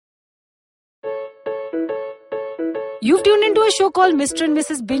You've tuned into a show called Mr. and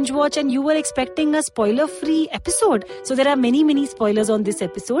Mrs. Binge-watch and you were expecting a spoiler-free episode. So there are many spoilers on this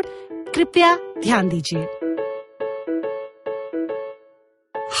episode. Kripya dhyan dijiye.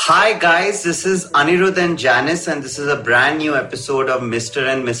 Hi guys, this is Aniruddha and Janice and this is a brand new episode of Mr.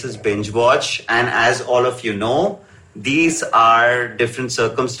 and Mrs. Binge-watch. And as all of you know, these are different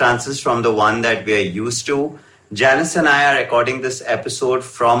circumstances from the one that we are used to. Janice and I are recording this episode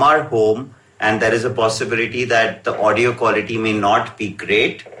from our home, and there is a possibility that the audio quality may not be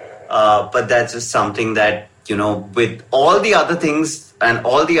great. But that's just something that, with all the other things and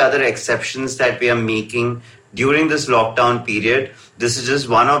all the other exceptions that we are making during this lockdown period, this is just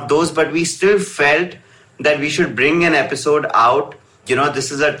one of those. But we still felt that we should bring an episode out.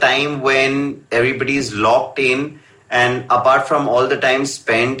 This is a time when everybody is locked in. And apart from all the time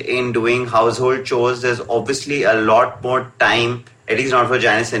spent in doing household chores, there's obviously a lot more time, at least not for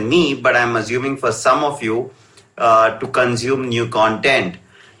Janice and me, but I'm assuming for some of you, to consume new content.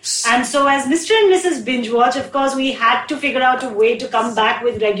 And so as Mr. and Mrs. Binge-watch, of course, we had to figure out a way to come back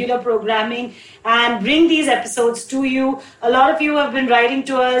with regular programming and bring these episodes to you. A lot of you have been writing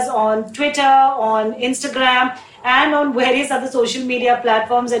to us on Twitter, on Instagram, and on various other social media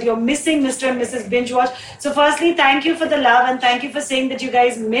platforms that you're missing Mr. and Mrs. Binge-watch. So firstly, thank you for the love and thank you for saying that you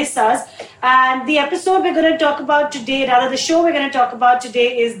guys miss us. And the episode we're going to talk about today, rather the show we're going to talk about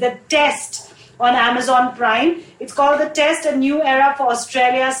today is The Test on Amazon Prime. It's called The Test, a new era for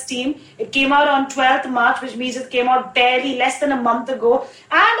Australia's team. It came out on 12th March, which means it came out barely less than a month ago.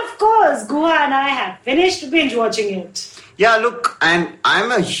 And of course, Guha and I have finished binge-watching it. Yeah, look, and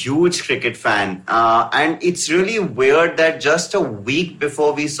I'm a huge cricket fan. And it's really weird that just a week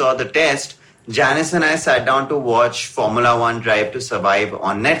before we saw The Test, Janice and I sat down to watch Formula One Drive to Survive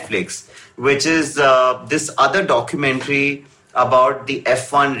on Netflix, which is this other documentary about the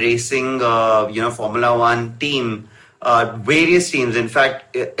F1 racing, Formula One team, various teams. In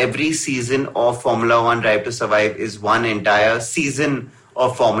fact, every season of Formula One Drive to Survive is one entire season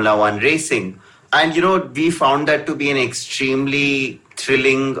of Formula One racing. And, we found that to be an extremely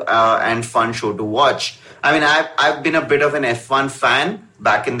thrilling and fun show to watch. I mean, I've been a bit of an F1 fan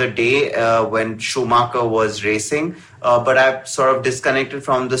back in the day when Schumacher was racing, but I've sort of disconnected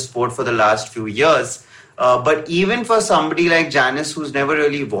from the sport for the last few years. But even for somebody like Janice, who's never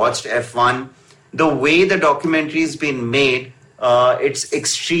really watched F1, the way the documentary's been made, it's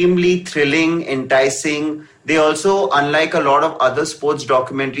extremely thrilling, enticing. They also, unlike a lot of other sports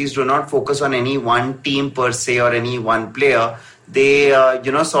documentaries, do not focus on any one team per se or any one player. They,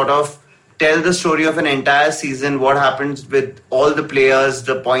 sort of tell the story of an entire season, what happens with all the players,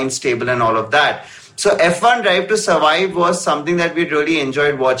 the points table and all of that. So F1 Drive to Survive was something that we really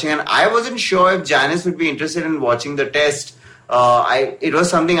enjoyed watching. And I wasn't sure if Janice would be interested in watching The Test. It was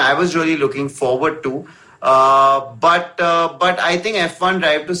something I was really looking forward to. But I think F1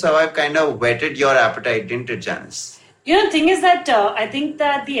 Drive to Survive kind of whetted your appetite, didn't it, Janice? The thing is that I think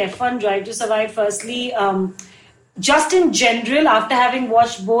that the F1 Drive to Survive, firstly, just in general, after having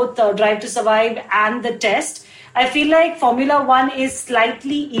watched both Drive to Survive and The Test, I feel like Formula One is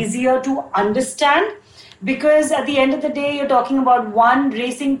slightly easier to understand. Because at the end of the day, you're talking about one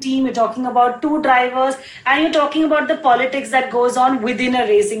racing team, you're talking about two drivers, and you're talking about the politics that goes on within a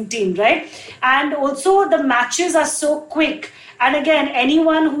racing team, right? And also the matches are so quick. And again,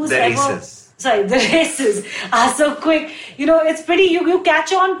 anyone who's the races are so quick. It's pretty, you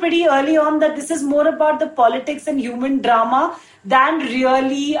catch on pretty early on that this is more about the politics and human drama than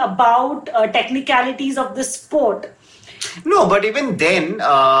really about technicalities of the sport. No, but even then,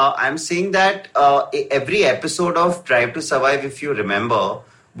 I'm saying that every episode of Drive to Survive, if you remember,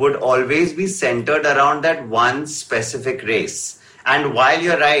 would always be centered around that one specific race. And while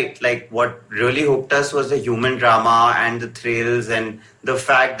you're right, like what really hooked us was the human drama and the thrills and the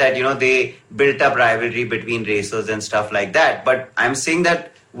fact that, they built up rivalry between racers and stuff like that. But I'm saying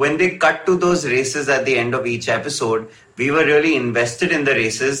that when they cut to those races at the end of each episode, we were really invested in the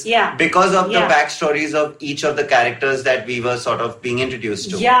races because of the backstories of each of the characters that we were sort of being introduced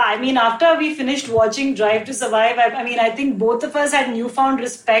to. Yeah, I mean, after we finished watching Drive to Survive, I think both of us had newfound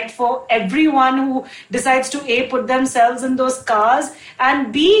respect for everyone who decides to A, put themselves in those cars,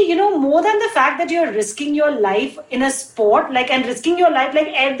 and B, more than the fact that you're risking your life in a sport, and risking your life,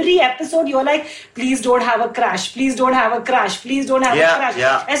 every episode you're like, please don't have a crash, please don't have a crash, please don't have a crash.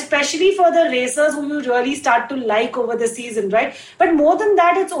 Yeah. Especially for the racers who you really start to like over the season, right? But more than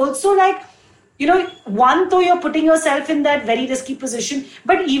that, it's also one, though you're putting yourself in that very risky position,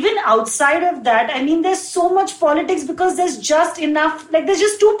 but even outside of that, I mean, there's so much politics because there's just enough, like there's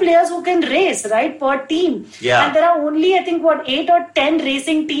just 2 players who can race, right, per team. Yeah. And there are only, I think, 8 or 10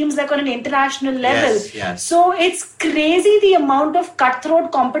 racing teams like on an international level. Yes. So it's crazy the amount of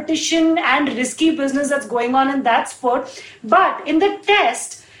cutthroat competition and risky business that's going on in that sport. But in the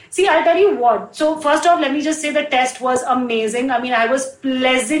test, see, I'll tell you what. So first off, let me just say the test was amazing. I mean, I was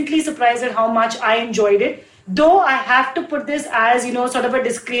pleasantly surprised at how much I enjoyed it. Though I have to put this as, sort of a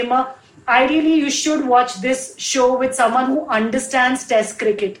disclaimer. Ideally, you should watch this show with someone who understands test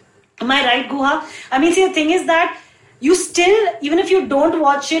cricket. Am I right, Guha? I mean, see, the thing is that you still, even if you don't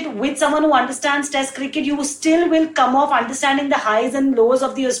watch it with someone who understands test cricket, you still will come off understanding the highs and lows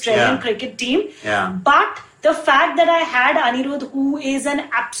of the Australian cricket team. Yeah. But the fact that I had Aniruddha, who is an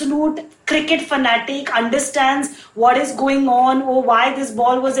absolute cricket fanatic, understands what is going on, or why this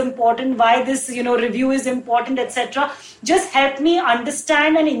ball was important, why this, review is important, etc., just helped me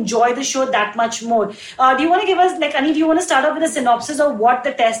understand and enjoy the show that much more. Do you want to give us, Ani, do you want to start off with a synopsis of what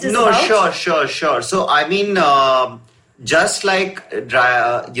the test is about? No, sure. So, I mean, just like,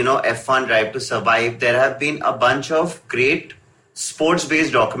 F1 Drive to Survive, there have been a bunch of great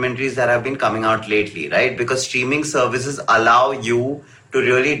sports-based documentaries that have been coming out lately, right? Because streaming services allow you to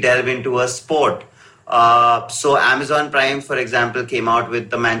really delve into a sport. So Amazon Prime, for example, came out with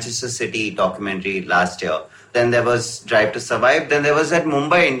the Manchester City documentary last year. Then there was Drive to Survive. Then there was that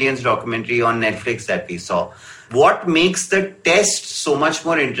Mumbai Indians documentary on Netflix that we saw. What makes the test so much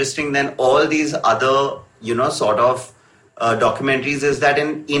more interesting than all these other, documentaries is that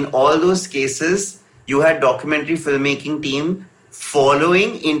in all those cases, you had documentary filmmaking team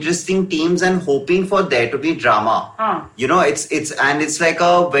following interesting teams and hoping for there to be drama. It's like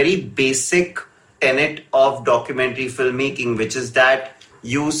a very basic tenet of documentary filmmaking, which is that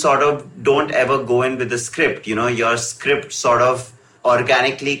you sort of don't ever go in with a script. Your script sort of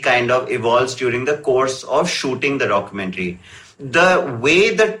organically kind of evolves during the course of shooting the documentary. The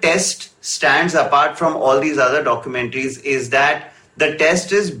way the test stands apart from all these other documentaries is that the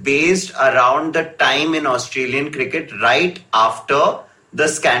test is based around the time in Australian cricket right after the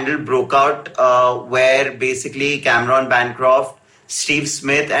scandal broke out, where basically Cameron Bancroft, Steve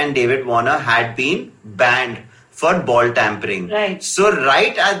Smith and David Warner had been banned for ball tampering. Right. So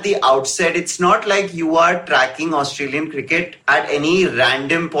right at the outset, it's not like you are tracking Australian cricket at any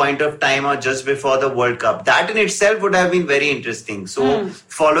random point of time or just before the World Cup. That in itself would have been very interesting. So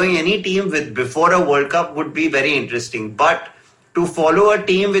following any team with before a World Cup would be very interesting. But to follow a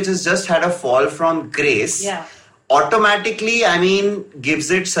team which has just had a fall from grace, automatically, gives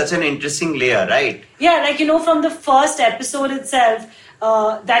it such an interesting layer, right? Yeah, from the first episode itself,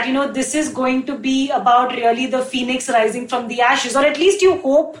 that, this is going to be about really the phoenix rising from the ashes, or at least you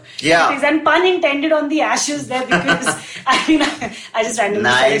hope it is, and pun intended on the ashes there, because, I just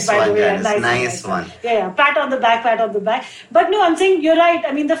randomly said it, by the way. Nice one. Yeah, pat on the back. But no, I'm saying you're right.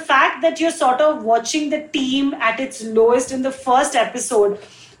 The fact that you're sort of watching the team at its lowest in the first episode,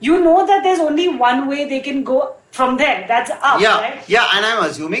 you know that there's only one way they can go from there. That's up, right? Yeah, and I'm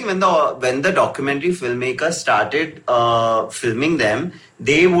assuming when the documentary filmmakers started filming them,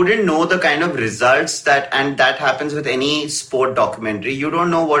 they wouldn't know the kind of results that happens with any sport documentary. You don't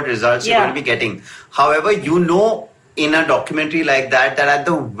know what results you're going to be getting. However, in a documentary like that at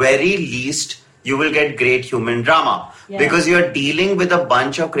the very least, you will get great human drama. Because you're dealing with a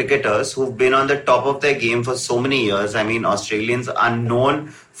bunch of cricketers who've been on the top of their game for so many years. Australians are known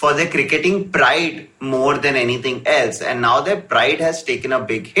for their cricketing pride more than anything else. And now their pride has taken a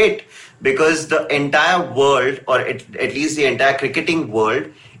big hit because the entire world, or at least the entire cricketing world,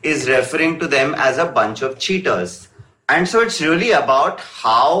 is referring to them as a bunch of cheaters. And so it's really about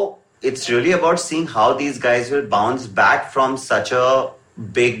seeing how these guys will bounce back from such a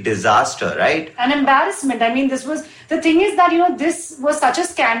big disaster, right? An embarrassment. The thing is that, this was such a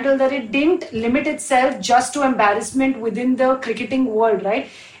scandal that it didn't limit itself just to embarrassment within the cricketing world, right?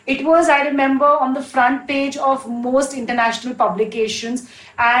 It was, I remember, on the front page of most international publications.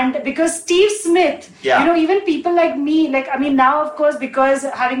 And because Steve Smith, even people like me, now, of course, because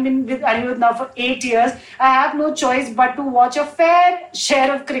having been with Aniruddha now for 8 years, I have no choice but to watch a fair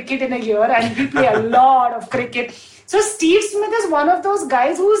share of cricket in a year. And we play a lot of cricket. So Steve Smith is one of those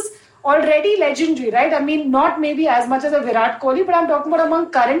guys who's already legendary, right? Not maybe as much as a Virat Kohli, but I'm talking about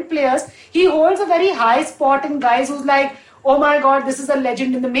among current players. He holds a very high spot in guys who's like, oh my God, this is a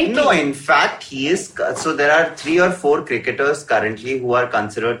legend in the making. No, in fact, he is. So there are 3 or 4 cricketers currently who are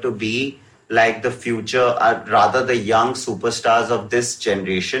considered to be like the future, rather the young superstars of this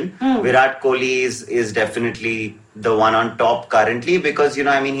generation. Virat Kohli is definitely the one on top currently because,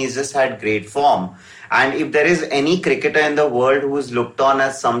 he's just had great form. And if there is any cricketer in the world who's looked on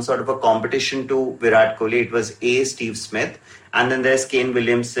as some sort of a competition to Virat Kohli, it was Steve Smith. And then there's Kane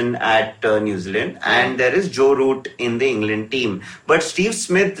Williamson at New Zealand. And there is Joe Root in the England team. But Steve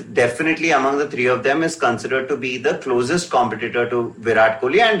Smith, definitely among the three of them, is considered to be the closest competitor to Virat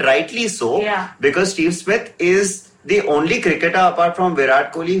Kohli. And rightly so. Yeah. Because Steve Smith is the only cricketer apart from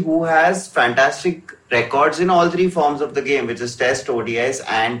Virat Kohli who has fantastic records in all three forms of the game, which is Test, ODIs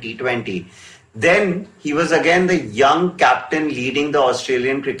and T20. Then he was again the young captain leading the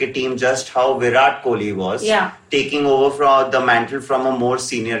Australian cricket team, just how Virat Kohli was, taking over from the mantle from a more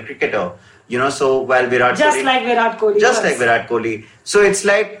senior cricketer. So while Virat Kohli, like Virat Kohli. Just like Virat Kohli. So it's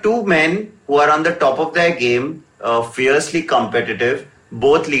like two men who are on the top of their game, fiercely competitive,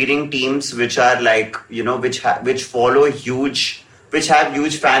 both leading teams which are like, which follow which have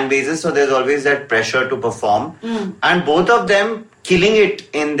huge fan bases. So there's always that pressure to perform. And both of them killing it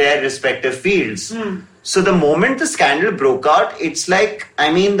in their respective fields. So the moment the scandal broke out, it's like,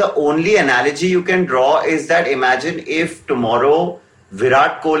 the only analogy you can draw is that imagine if tomorrow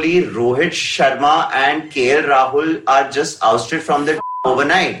Virat Kohli, Rohit Sharma and KL Rahul are just ousted from the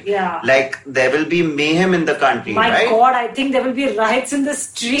overnight. Yeah. Like there will be mayhem in the country. My God, I think there will be riots in the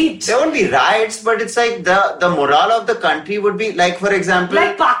street. There won't be riots, but it's like the morale of the country would be like, for example,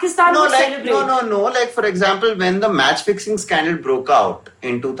 like Pakistan would celebrate. No. Like for example, when the match fixing scandal broke out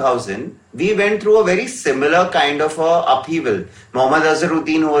in 2000, we went through a very similar kind of upheaval. Mohammad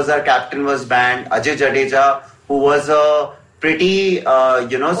Azharuddin, who was our captain, was banned. Ajay Jadeja, who was a pretty,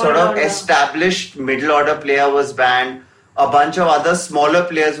 sort of established middle order player, was banned. A bunch of other smaller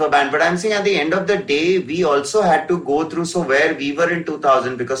players were banned. But I'm saying at the end of the day, we also had to go through. So where we were in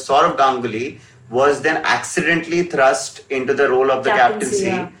 2000, because Saurav Ganguly was then accidentally thrust into the role of the captaincy.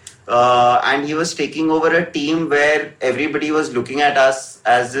 And he was taking over a team where everybody was looking at us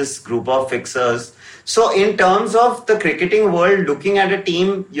as this group of fixers. So in terms of the cricketing world, looking at a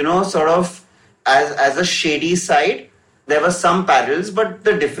team, sort of as a shady side, there were some parallels, but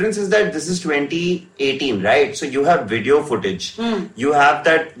the difference is that this is 2018, right? So you have video footage. You have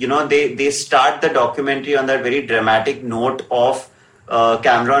that, they start the documentary on that very dramatic note of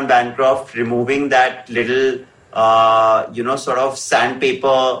Cameron Bancroft removing that little, sort of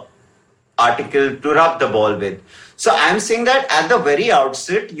sandpaper article to rub the ball with. So I'm saying that at the very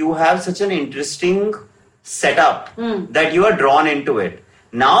outset, you have such an interesting setup that you are drawn into it.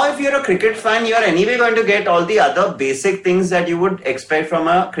 Now, if you're a cricket fan, you're anyway going to get all the other basic things that you would expect from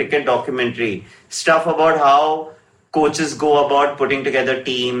a cricket documentary. Stuff about how coaches go about putting together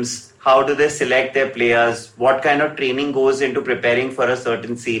teams, how do they select their players, what kind of training goes into preparing for a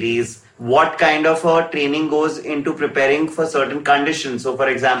certain series, what kind of training goes into preparing for certain conditions. So, for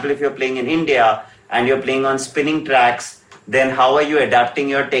example, if you're playing in India and you're playing on spinning tracks, then how are you adapting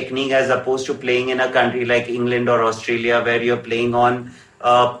your technique as opposed to playing in a country like England or Australia where you're playing on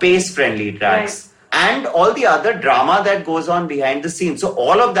pace-friendly tracks, and all the other drama that goes on behind the scenes. So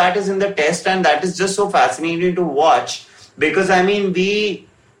all of that is in the test, and that is just so fascinating to watch because as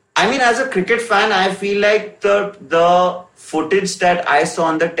a cricket fan, I feel like the footage that I saw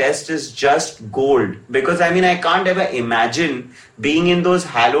on the test is just gold because I can't ever imagine being in those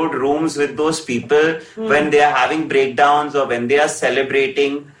hallowed rooms with those people when they are having breakdowns or when they are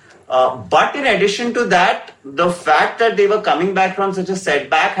celebrating. But in addition to that, the fact that they were coming back from such a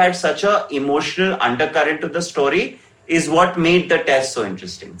setback had such an emotional undercurrent to the story is what made the test so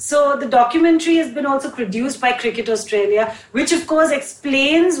interesting. So the documentary has been also produced by Cricket Australia, which of course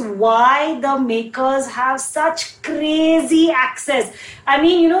explains why the makers have such crazy access.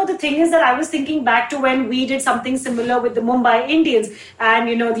 The thing is that I was thinking back to when we did something similar with the Mumbai Indians and,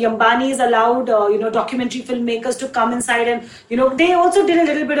 the Ambanis allowed, documentary filmmakers to come inside and, they also did a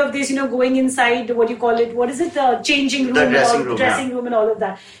little bit of this, going inside, the changing room, the dressing room and all of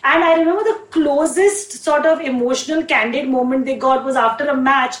that. And I remember the closest sort of emotional candid moment they got was after a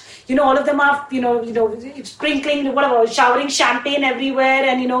match. All of them are, sprinkling, showering champagne everywhere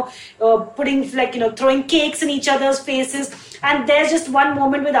and, putting throwing cakes in each other's faces. And there's just one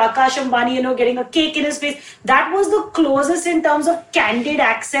moment with Akash Ambani, getting a cake in his face. That was the closest in terms of candid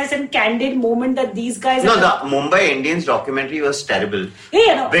access and candid moment that these guys... No, the Mumbai Indians documentary was terrible.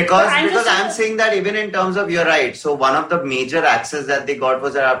 Yeah, Because I'm saying that even in terms of, you're right. So one of the major access that they got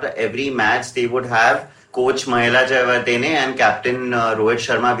was that after every match, they would have Coach Mahela Jayawardene and Captain Rohit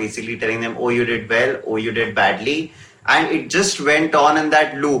Sharma basically telling them, oh, you did well, oh, you did badly. And it just went on in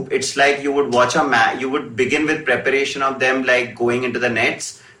that loop. It's like you would watch a match, you would begin with preparation of them like going into the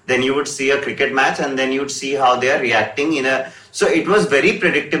nets. Then you would see a cricket match and then you'd see how they are reacting in a... So it was very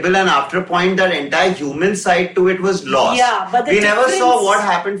predictable, and after a point, that entire human side to it was lost. Yeah, but we never saw what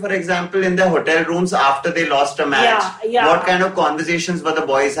happened, for example, in the hotel rooms after they lost a match. What kind of conversations were the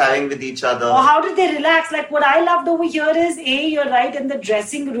boys having with each other? Or how did they relax? Like, what I loved over here is, you're right, in the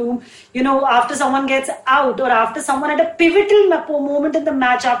dressing room, after someone gets out, or after someone at a pivotal moment in the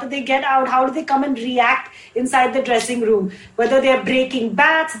match, after they get out, how do they come and react inside the dressing room? Whether they're breaking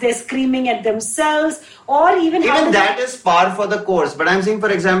bats, they're screaming at themselves, or even that is par for the course. But I'm saying, for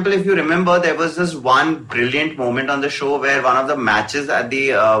example, if you remember, there was this one brilliant moment on the show where one of the matches at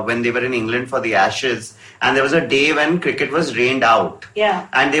the when they were in England for the Ashes, and there was a day when cricket was rained out. Yeah.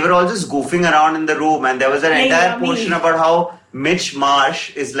 And they were all just goofing around in the room, and there was an entire portion about how Mitch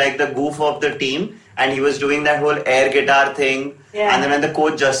Marsh is like the goof of the team, and he was doing that whole air guitar thing. Yeah. And then when the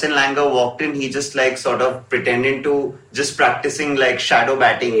coach Justin Langer walked in, he just like sort of pretending to just practicing like shadow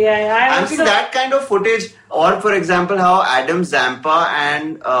batting. I'm seeing that kind of footage. Or for example, how Adam Zampa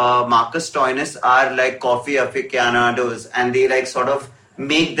and Marcus Stoinis are like coffee aficionados, and they like sort of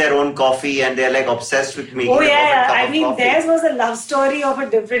make their own coffee, and they're like obsessed with making cup of coffee. Theirs was a love story of a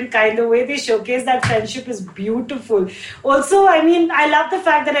different kind. The way they showcase that friendship is beautiful. Also, I love the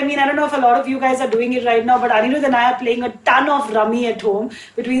fact that, I don't know if a lot of you guys are doing it right now, but Aniruddha and I are playing a ton of rummy at home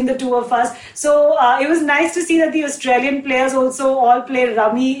between the two of us. So it was nice to see that the Australian players also all play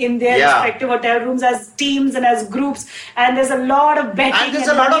rummy in their respective hotel rooms as teams and as groups. And there's a lot of betting. And there's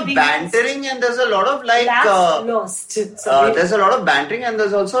a lot of bantering, and there's a lot of like... there's a lot of bantering, and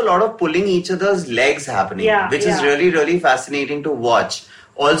there's also a lot of pulling each other's legs happening, which is really, really fascinating to watch.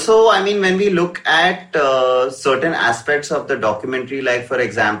 Also, when we look at certain aspects of the documentary, like for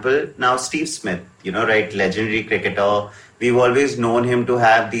example, now Steve Smith, legendary cricketer, we've always known him to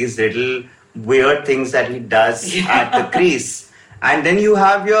have these little weird things that he does at the crease. And then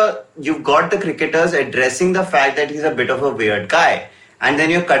you've got the cricketers addressing the fact that he's a bit of a weird guy. And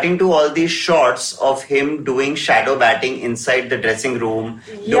then you're cutting to all these shots of him doing shadow batting inside the dressing room,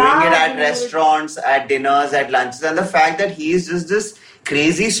 doing it at restaurants, at dinners, at lunches, and the fact that he is just this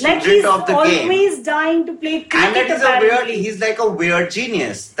crazy student of the game. He's always dying to play cricket. And that he's like a weird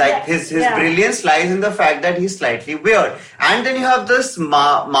genius. Like his brilliance lies in the fact that he's slightly weird. And then you have this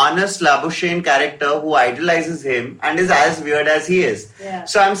Manas Labuschagne character who idolizes him and is as weird as he is. Yeah.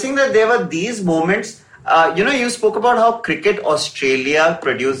 So I'm saying that there were these moments. You spoke about how Cricket Australia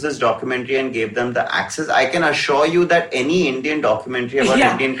produced this documentary and gave them the access. I can assure you that any Indian documentary about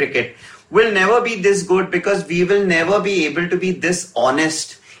Indian cricket will never be this good, because we will never be able to be this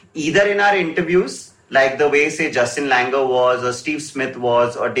honest either in our interviews, like the way, say, Justin Langer was, or Steve Smith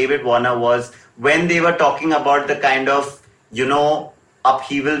was, or David Warner was, when they were talking about the kind of,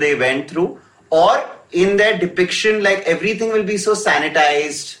 upheaval they went through, or in their depiction, like everything will be so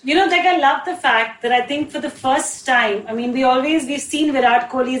sanitized. I love the fact that I think for the first time, we've seen Virat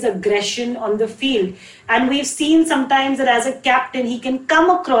Kohli's aggression on the field. And we've seen sometimes that as a captain, he can come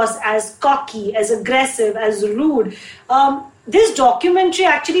across as cocky, as aggressive, as rude. This documentary,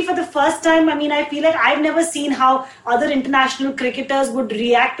 actually, for the first time, I feel like I've never seen how other international cricketers would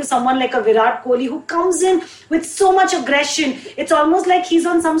react to someone like a Virat Kohli who comes in with so much aggression. It's almost like he's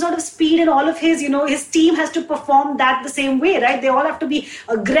on some sort of speed, and all of his team has to perform that the same way, right? They all have to be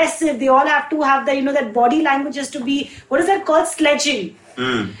aggressive. They all have to have that body language has to be, what is that called? Sledging.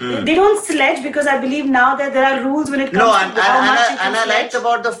 They don't sledge, because I believe now that there are rules when it comes to how much you can I liked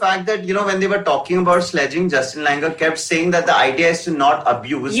about the fact that, when they were talking about sledging, Justin Langer kept saying that the idea is to not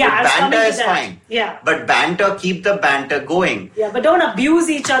abuse. Yeah, but banter is fine. Yeah. But keep the banter going. Yeah, but don't abuse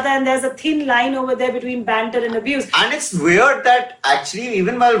each other, and there's a thin line over there between banter and abuse. And it's weird that actually,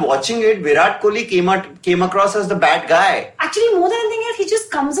 even while watching it, Virat Kohli came across as the bad guy. Actually, more than anything else, he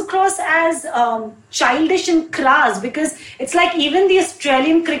just comes across as childish and crass, because it's like even the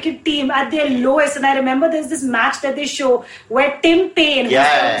Australian cricket team at their lowest, and I remember there's this match that they show where Tim Payne, who's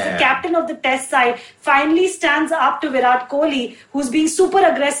the captain of the test side, finally stands up to Virat Kohli, who's being super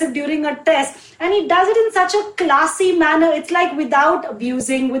aggressive during a test, and he does it in such a classy manner. It's like without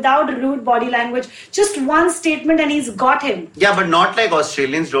abusing, without rude body language, just one statement and he's got him. Yeah, but not like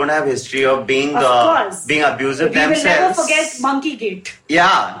Australians don't have history of being abusive themselves. We will never forget Monkeygate.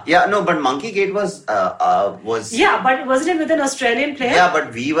 But Monkeygate was Yeah, but wasn't it with an Australian player? Yeah,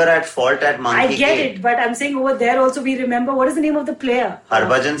 but we were at fault at Monkeygate. I get it, but I'm saying over there also we remember, what is the name of the player?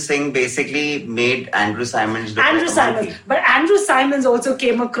 Harbhajan Singh basically made Andrew Simons look like a monkey. But Andrew Simons also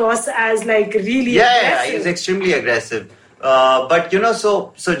came across as like really aggressive. He was extremely aggressive. But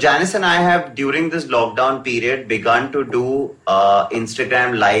so Janice and I have during this lockdown period begun to do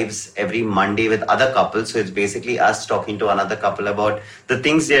Instagram lives every Monday with other couples. So it's basically us talking to another couple about the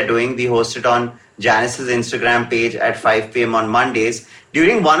things they are doing. We host it on Janice's Instagram page at 5 p.m. on Mondays.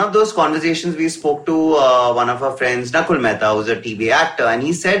 During one of those conversations, we spoke to one of our friends, Nakul Mehta, who's a TV actor, and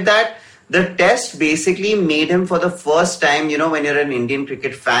he said that the test basically made him for the first time, when you're an Indian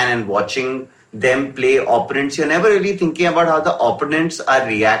cricket fan and watching them play opponents, you're never really thinking about how the opponents are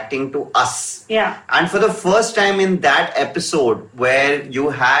reacting to us. Yeah. And for the first time in that episode where you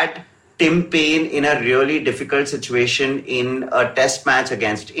had Tim Payne in a really difficult situation in a test match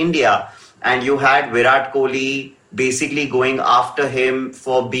against India, and you had Virat Kohli basically going after him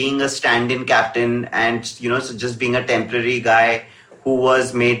for being a stand-in captain and, so just being a temporary guy who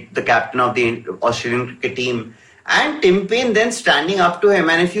was made the captain of the Australian cricket team. And Tim Payne then standing up to him.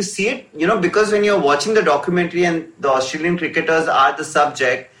 And if you see it, because when you're watching the documentary and the Australian cricketers are the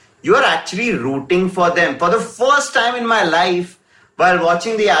subject, you are actually rooting for them. For the first time in my life, while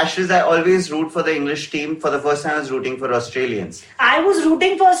watching the Ashes, I always root for the English team. For the first time, I was rooting for Australians. I was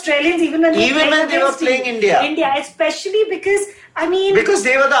rooting for Australians even when they were playing India. India, especially because, because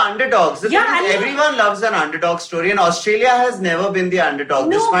they were the underdogs. Everyone loves an underdog story, and Australia has never been the underdog.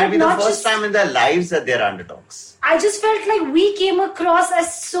 No, this might be the first time in their lives that they're underdogs. I just felt like we came across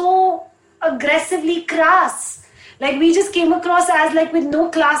as so aggressively crass. Like we just came across as like with no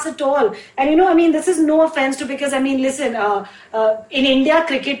class at all. And this is no offense to, because listen, in India,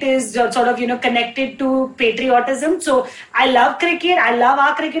 cricket is sort of, connected to patriotism. So I love cricket. I love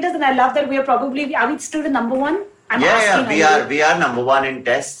our cricketers, and I love that are we still the number one? We are number one in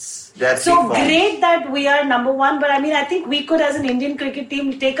tests. That's so great that we are number one, but I think we could, as an Indian cricket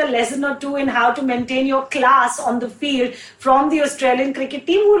team, take a lesson or two in how to maintain your class on the field from the Australian cricket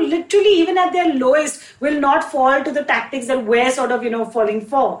team, who literally, even at their lowest, will not fall to the tactics that we're sort of, falling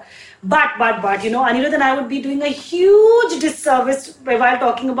for. But, Aniruddha and I would be doing a huge disservice while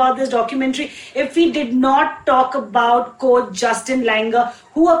talking about this documentary if we did not talk about coach Justin Langer,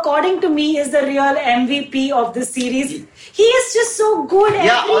 who, according to me, is the real MVP of this series. He is just so good.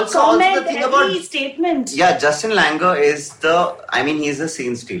 Every comment, every statement. Yeah, Justin Langer is he's a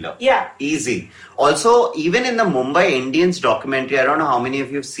scene stealer. Yeah. Easy. Also, even in the Mumbai Indians documentary, I don't know how many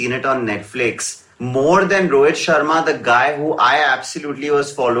of you have seen it on Netflix, more than Rohit Sharma, the guy who I absolutely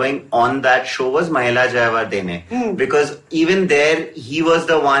was following on that show was Mahela Jayawardene. Because even there, he was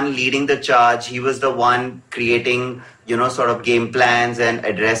the one leading the charge. He was the one creating, sort of game plans and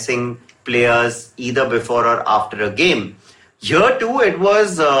addressing players either before or after a game. Here too, it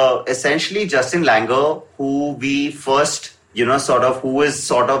was essentially Justin Langer who we first, who is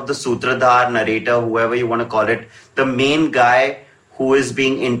sort of the Sutradhar, narrator, whoever you want to call it, the main guy who is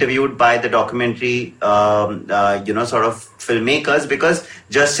being interviewed by the documentary, sort of filmmakers, because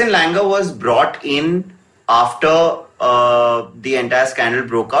Justin Langer was brought in after the entire scandal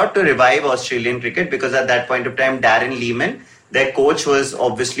broke out to revive Australian cricket, because at that point of time, Darren Lehman, their coach, was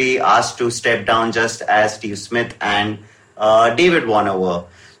obviously asked to step down just as Steve Smith and David Warner were.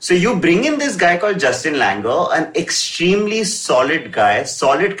 So you bring in this guy called Justin Langer, an extremely solid guy,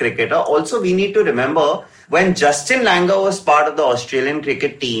 solid cricketer. Also, we need to remember, when Justin Langer was part of the Australian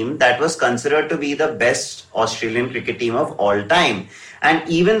cricket team, that was considered to be the best Australian cricket team of all time. And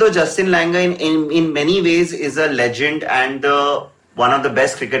even though Justin Langer in many ways is a legend and one of the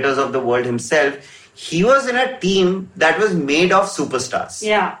best cricketers of the world himself, he was in a team that was made of superstars.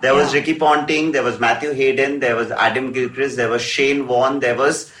 Yeah. There was Ricky Ponting, there was Matthew Hayden, there was Adam Gilchrist, there was Shane Warne, there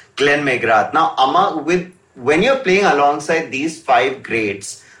was Glenn McGrath. Now, when you're playing alongside these five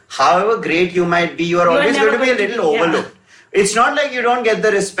greats, however great you might be, you are always going to be a little overlooked. It's not like you don't get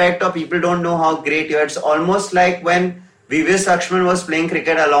the respect or people don't know how great you are. It's almost like when V.V.S. Lakshman was playing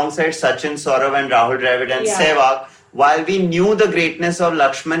cricket alongside Sachin, Saurav and Rahul Dravid and Sehwag. While we knew the greatness of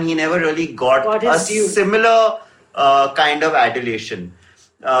Lakshman, he never really got a similar kind of adulation.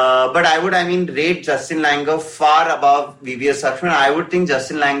 But I would rate Justin Langer far above V.V.S. Lakshman. I would think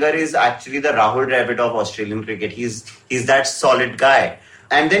Justin Langer is actually the Rahul Dravid of Australian cricket. He's that solid guy.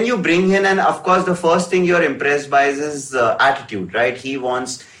 And then you bring in, and of course, the first thing you're impressed by is his attitude, right?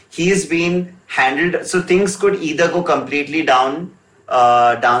 He's been handled, so things could either go completely downside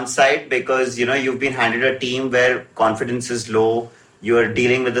because, you've been handed a team where confidence is low, you're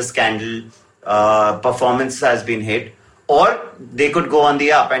dealing with a scandal, performance has been hit, or they could go on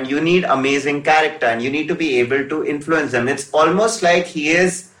the up, and you need amazing character and you need to be able to influence them. It's almost like he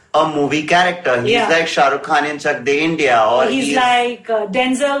is a movie character. He's like Shah Rukh Khan in Chak De India, or he's like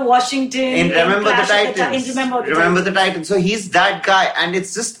Denzel Washington in Remember the Titans. Remember the Titans. So he's that guy, and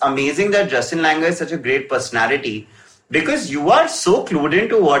it's just amazing that Justin Langer is such a great personality because you are so clued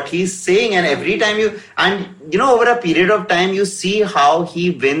into what he's saying, and every time over a period of time, you see how he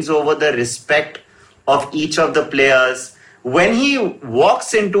wins over the respect of each of the players. When he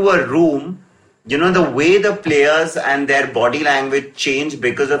walks into a room, the way the players and their body language change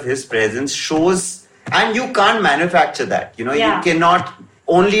because of his presence shows, and you can't manufacture that. You cannot,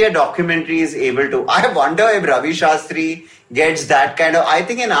 only a documentary is able to. I wonder if Ravi Shastri gets that kind of, I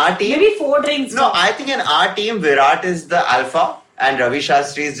think in our team. Maybe 4 drinks. No, I think in our team, Virat is the alpha and Ravi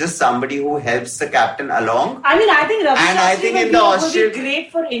Shastri is just somebody who helps the captain along. I mean, I think Ravi Shastri will be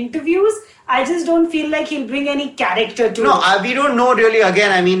great for interviews. I just don't feel like he'll bring any character to it. No, we don't know really.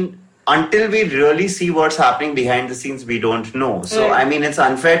 Again, I mean, until we really see what's happening behind the scenes, we don't know. So, right. I mean, it's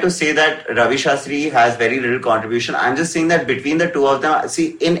unfair to say that Ravi Shastri has very little contribution. I'm just saying that between the two of them,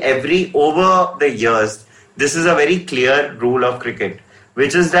 see, over the years, this is a very clear rule of cricket,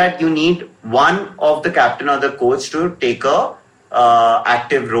 which is that you need one of the captain or the coach to take a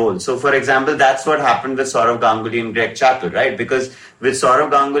active role. So, for example, that's what happened with Saurav Ganguly and Greg Chappell, right? Because with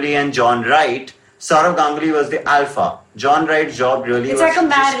Saurav Ganguly and John Wright, Saurav Ganguly was the alpha. John Wright's job really was like a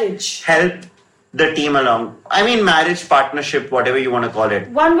marriage. Help the team along. I mean, marriage, partnership, whatever you want to call it.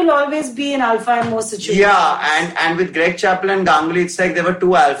 One will always be an alpha in most situations. Yeah, and with Greg Chappell and Ganguly, it's like there were two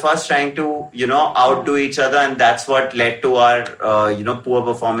alphas trying to, outdo each other, and that's what led to our, poor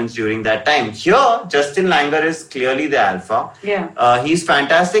performance during that time. Here, Justin Langer is clearly the alpha. Yeah. He's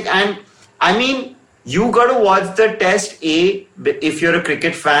fantastic, and I mean, you got to watch the test if you're a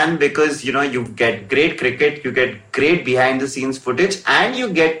cricket fan, because you get great cricket, you get great behind the scenes footage, and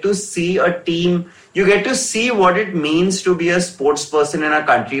you get to see a team, you get to see what it means to be a sports person in a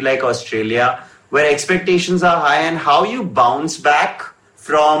country like Australia where expectations are high, and how you bounce back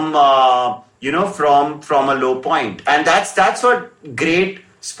from from a low point. And that's what great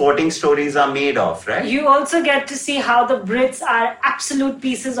sporting stories are made of, right? You also get to see how the Brits are absolute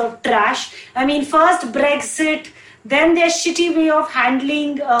pieces of trash. I mean, first Brexit, then their shitty way of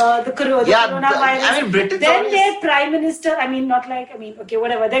handling the coronavirus. Britain's then their prime minister, okay,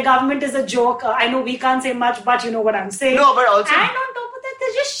 whatever. Their government is a joke. I know we can't say much, but you know what I'm saying. No, but also... And on top of that,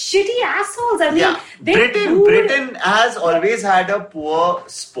 they're just shitty assholes. I mean, Britain has always had a poor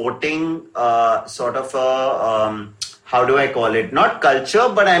sporting sort of a... how do I call it? Not culture,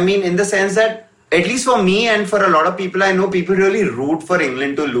 but I mean in the sense that, at least for me and for a lot of people I know, people really root for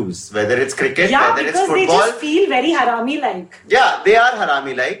England to lose, whether it's cricket, whether it's football. Yeah, because they just feel very harami-like. Yeah, they are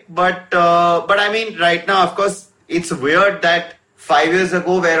harami-like, but I mean right now, of course, it's weird that 5 years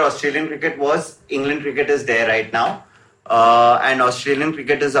ago where Australian cricket was, England cricket is there right now. And Australian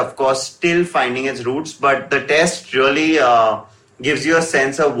cricket is, of course, still finding its roots, but the test really gives you a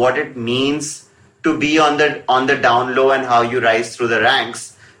sense of what it means to be on the down low and how you rise through the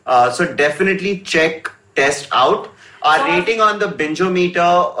ranks. So definitely check test out. Our rating on the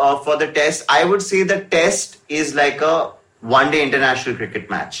Binge-o-meter for the test, I would say the test is like a one-day international cricket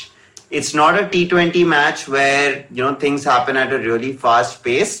match. It's not a T20 match where things happen at a really fast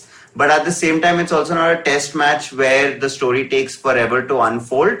pace, but at the same time it's also not a test match where the story takes forever to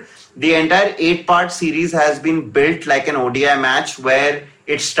unfold. The entire 8-part series has been built like an ODI match where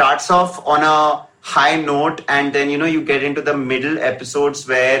it starts off on a high note, and then you get into the middle episodes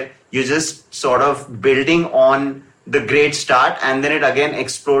where you're just sort of building on the great start, and then it again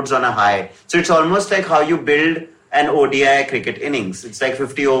explodes on a high. So it's almost like how you build an ODI cricket innings. It's like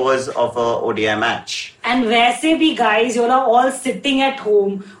 50 overs of a ODI match. And waise bhi guys, you're all sitting at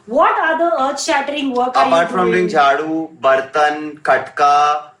home. What other earth-shattering work are you doing? Apart from doing jhadu, bartan,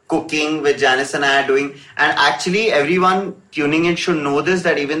 katka, cooking, with Janice and I are doing. And actually, everyone tuning in should know this,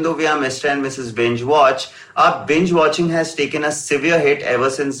 that even though we are Mr. and Mrs. Binge-watch, our binge-watching has taken a severe hit ever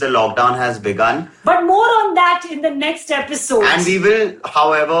since the lockdown has begun. But more on that in the next episode. And we will,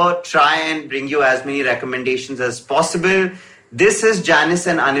 however, try and bring you as many recommendations as possible. This is Janice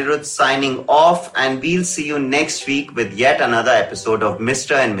and Aniruddha signing off, and we'll see you next week with yet another episode of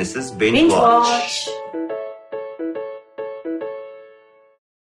Mr. and Mrs. Binge-watch. Binge-watch.